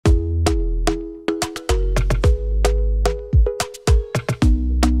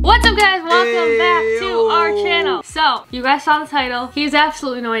guys, welcome back to our channel. So, you guys saw the title. He has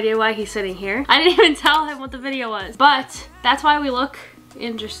absolutely no idea why he's sitting here. I didn't even tell him what the video was, but that's why we look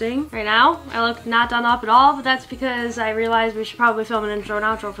interesting right now. I look not done up at all, but that's because I realized we should probably film an intro and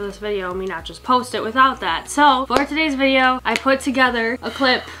outro for this video and me not just post it without that. So, for today's video, I put together a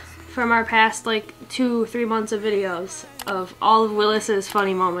clip from our past like 2-3 months of videos of all of Willis's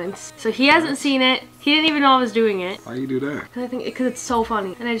funny moments. So he hasn't seen it. He didn't even know I was doing it. Why you do that? Because it's so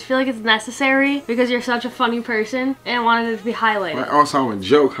funny. And I just feel like it's necessary because you're such a funny person and I wanted it to be highlighted. Also, I'm a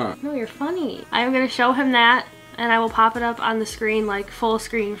joke, huh? No, you're funny. I'm gonna show him that and I will pop it up on the screen, like full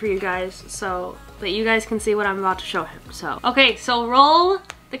screen for you guys so that you guys can see what I'm about to show him. So, okay, so roll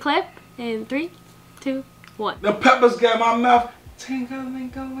the clip in 3, 2, 1. The peppers got my mouth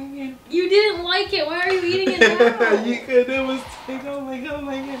tingling. You didn't like it. Why are you eating it now? You could. It was tingling.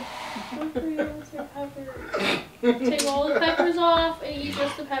 Take all the peppers off and eat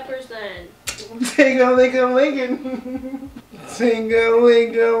just the peppers then. Ting-a-ling-a-lingin'.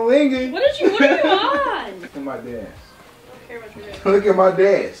 Ting-a-ling-a-lingin'. What are you on? Look at my dance. I don't care what you're doing. Look at my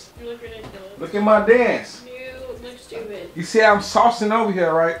dance. You look ridiculous. Look at my dance. You look stupid. You see I'm saucing over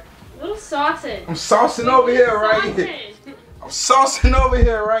here, right? Little sausage. I'm saucing over here, right? I'm saucing over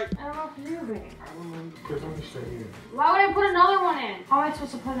here, right? I don't know what to do with it. I don't know. Let me show you. Why would I put another one in? How am I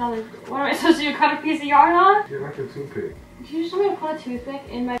supposed to put another? What am I supposed to do? Cut a piece of yarn on? You're like a toothpick. Did you just want me to put a toothpick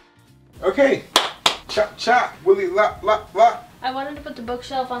in my... Okay. Chop, chop. Willy, lop, lop, lop. I wanted to put the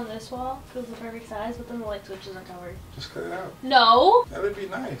bookshelf on this wall because it's the perfect size, but then the light switches are covered. Just cut it out. No. That'd be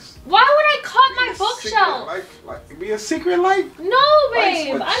nice. Why would I cut my bookshelf? Like be a secret light? No,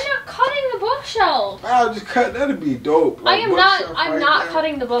 babe. I'm not cutting the bookshelf. I'll just cut. That'd be dope. Like, I'm not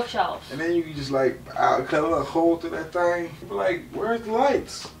cutting the bookshelf. And then you can just like I'll cut a little hole through that thing. Be like, where's the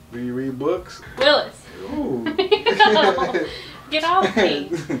lights? Do you read books? Willis. Ooh. Get off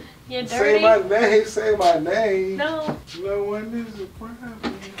me. You're dirty. Say my name. Say my name. No. No one is a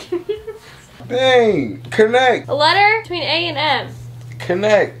problem. Dang. Connect. A letter between A and M.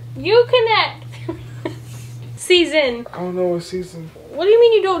 Connect. You connect. Season. I don't know what season. What do you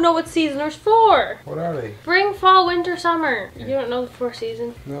mean you don't know what season there's 4? What are they? Spring, fall, winter, summer. You don't know the 4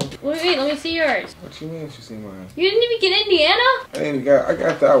 seasons? No. Wait, let me see yours. What you mean she seen mine? You didn't even get Indiana? I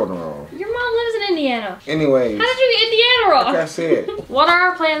got that one wrong. Your mom lives in Indiana. Anyways. How did you get Indiana wrong? Like I said. What are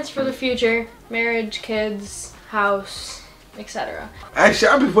our plans for the future? Marriage, kids, house, etc. Actually,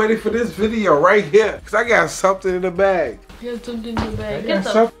 I've been waiting for this video right here. Because I got something in the bag. You got something in the bag.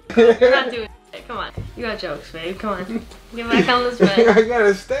 You're not doing it. Come on. You got jokes, babe. Come on. Get back on this bed. I got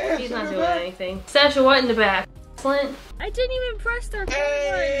a stash. He's not doing anything. Stash of what in the back? Excellent. I didn't even press their button.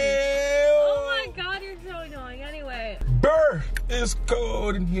 Oh my god, you're so annoying. Anyway. Burr, it's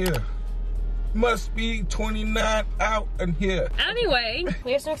cold in here. Must be 29 out in here. Anyway,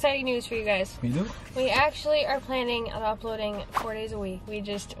 we have some exciting news for you guys. We do? We actually are planning on uploading 4 days a week. We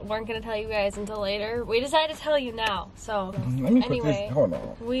just weren't going to tell you guys until later. We decided to tell you now. So, let me anyway, put this, hold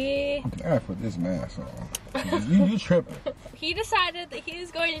on. I gotta put this mask on. You tripping. He decided that he is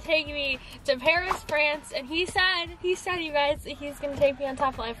going to take me to Paris, France, and he said, you guys, that he's going to take me on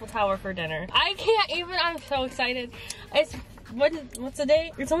top of Eiffel Tower for dinner. I can't even, I'm so excited. What's the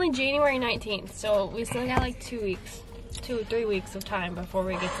date? It's only January 19th, so we still got like 2 weeks, 2 or 3 weeks of time before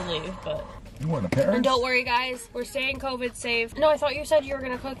we get to leave, but. You want to Paris? And don't worry guys, we're staying COVID safe. No, I thought you said you were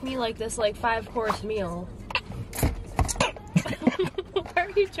gonna cook me like this 5-course meal. Why are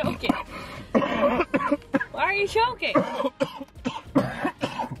you choking? Why are you choking?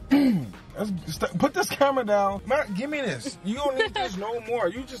 Put this camera down. Matt, give me this. You don't need this no more.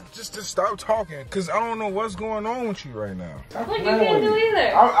 You just stop talking, cause I don't know what's going on with you right now. Look, you can't do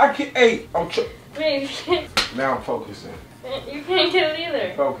either. I can't. Hey, Wait, you can't. Now I'm focusing. You can't get it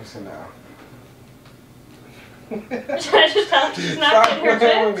either. Focusing now. Should I just tell you not getting her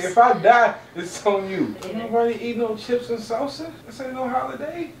chips? If I die, it's on you. Ain't nobody eat no chips and salsa. This ain't no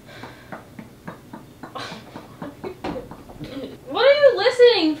holiday. What are you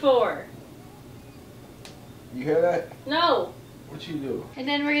listening for? You hear that? No. What you do? And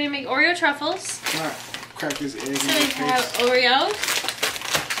then we're gonna make Oreo truffles. Alright, crack this egg. So we have Oreos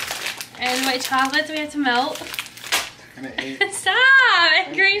and white chocolate that we have to melt. And an egg. Stop!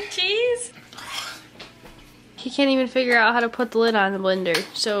 And cream cheese. He can't even figure out how to put the lid on the blender,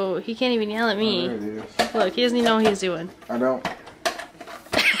 so he can't even yell at me. Oh, there it is. Look, he doesn't even know what he's doing. I don't.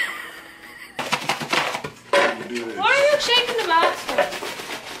 Why are you shaking the box for?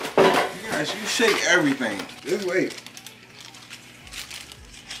 Gosh, you shake everything. Just wait.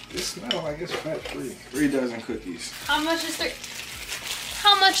 This smells like it's fat-free. 3 dozen cookies. How much is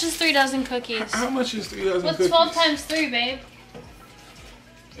 3 dozen cookies? How much is 3 dozen What's cookies? 12 times 3, babe?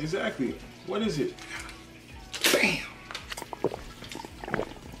 Exactly. What is it? Bam.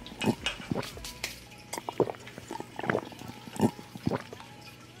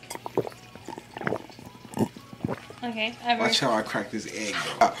 Okay, watch how I crack this egg,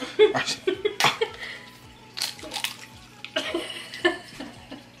 though.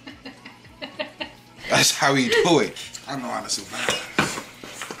 That's how we do it. I know how to survive.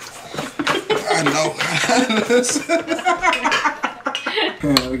 I know how to survive.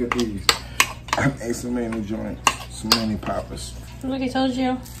 Look at these. I made some many joints, some many poppers. Look, I told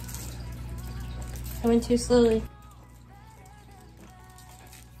you. I went too slowly.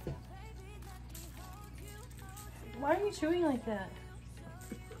 Why are you chewing like that?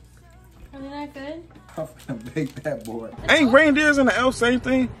 Are they not good? I'm gonna bake that boy. Ain't reindeers and the elf same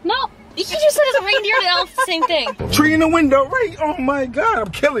thing? No, you just said it's a reindeer and elf, same thing. Tree in the window, right? Oh my God,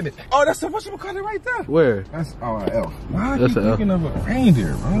 I'm killing it. Oh, that's what you call it right there. Where? That's an elf. Why are you That's an elf. thinking of a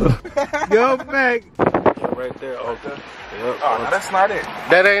reindeer, bro? Go back. Right there, okay. Yep. Oh, no, that's not it.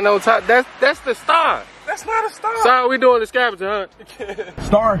 That ain't no top. That's the star. That's not a star. Sorry, we doing the scavenger hunt.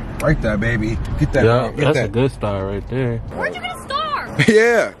 Star, right there, baby. Get that. Yeah, get that's that. a good star right there. Where'd you get a star?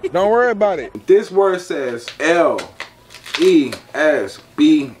 Yeah, don't worry about it. This word says L-E-S-B-L.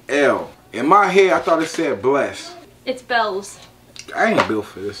 In my head, I thought it said bless. It's bells. I ain't built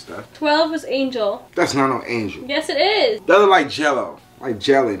for this stuff. 12 was angel. That's not no angel. Yes, it is. That look like jello. Like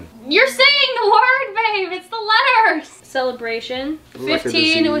gelling. You're saying the word, babe. It's the letters. Celebration. Like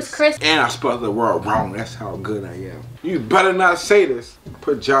 15, it was Christmas. And I spelled the word wrong. That's how good I am. You better not say this.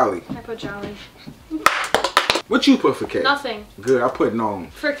 Put jolly. I put jolly. What you put for K? Nothing. Good, I put gnome.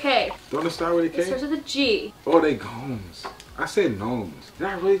 For K. Don't it start with a It K? starts with a G. Oh, they gnomes. I said gnomes. Did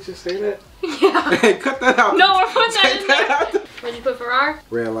I really just say that? Yeah. Hey, cut that out. No, we're putting that Take in that there. out. What'd you put for R?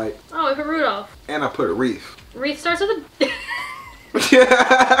 Red light. Oh, we put Rudolph. And I put wreath. Wreath starts with a...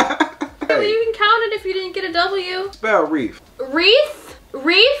 Yeah. Well, you can count it if you didn't get a W. Spell wreath. Wreath?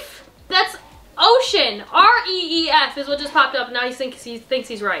 Reef? That's ocean. R-E-E-F is what just popped up. Now he thinks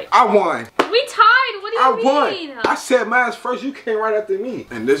he's right. I won. We tied. What do you mean? I said mine first. You came right after me.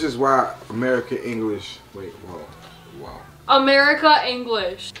 And this is why American English. Wait, whoa. Wow. America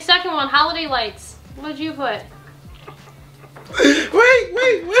English. Second one, holiday lights. What'd you put?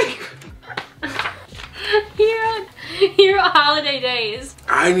 Wait. Here are holiday days.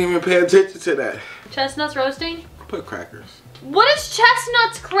 I didn't even pay attention to that. Chestnuts roasting? I put crackers. What is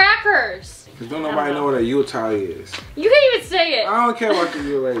chestnuts crackers? Cause don't nobody know what a Yuletide is. You can't even say it. I don't care about the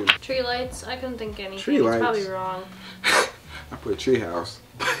Yule. Tree lights? I couldn't think anything. Tree It's lights. probably wrong. I put tree house.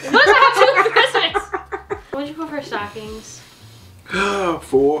 What does that have to do with Christmas? What'd you put for stockings?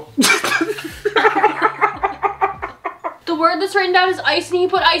 4. The word that's written down is ice and you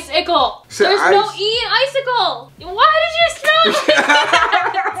put icicle. Said There's no ice. E in icicle. Why did you spell it?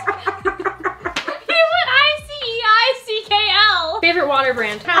 You put I-C-E-I-C-K-L. Favorite water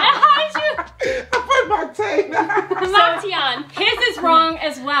brand? How did you? I put Montana. Moxion. His is wrong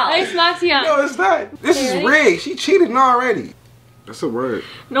as well. Ice Moxion. No, it's not. This is Ready? rigged. She cheated already. That's a word.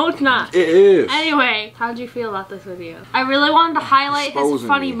 No, it's not. It is. Anyway, how'd you feel about this video? I really wanted to highlight his Exposing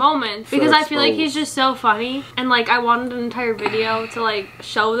funny me. moments Feel because I feel like he's exposed. just so funny, and like I wanted an entire video to like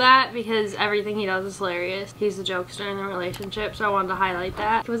show that because everything he does is hilarious. He's the jokester in the relationship, so I wanted to highlight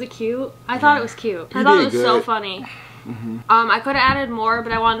that. Was it cute? I thought it was cute. I thought it was did so good. funny. I could have added more,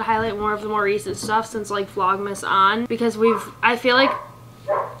 but I wanted to highlight more of the more recent stuff since like Vlogmas on because I feel like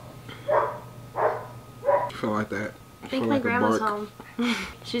You feel like that? I think my grandma's home.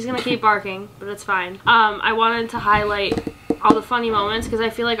 She's gonna keep barking, but it's fine. I wanted to highlight all the funny moments because I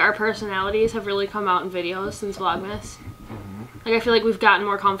feel like our personalities have really come out in videos since Vlogmas. Like I feel like we've gotten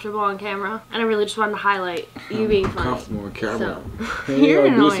more comfortable on camera, and I really just wanted to highlight you being funny. Comfortable on camera. So, you're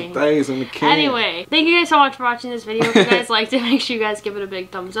do annoying. some things on the camera. Anyway, thank you guys so much for watching this video. If you guys liked it, make sure you guys give it a big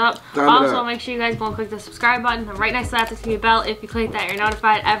thumbs up. Also, make sure you guys go and click the subscribe button. And right next to that, there's gonna be a bell. If you click that, you're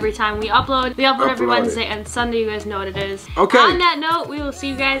notified every time we upload. We upload every Wednesday and Sunday. You guys know what it is. Okay. On that note, we will see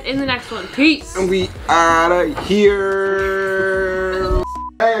you guys in the next one. Peace. And we out of here.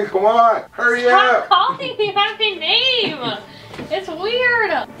 Hey, come on. Hurry Stop up. calling me by my name. It's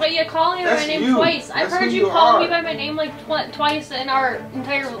weird. But you're calling me by my name twice. I've That's heard who you you call are. me by my name like twice in our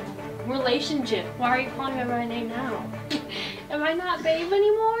entire relationship. Why are you calling me by my name now? Am I not babe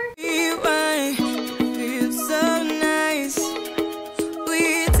anymore?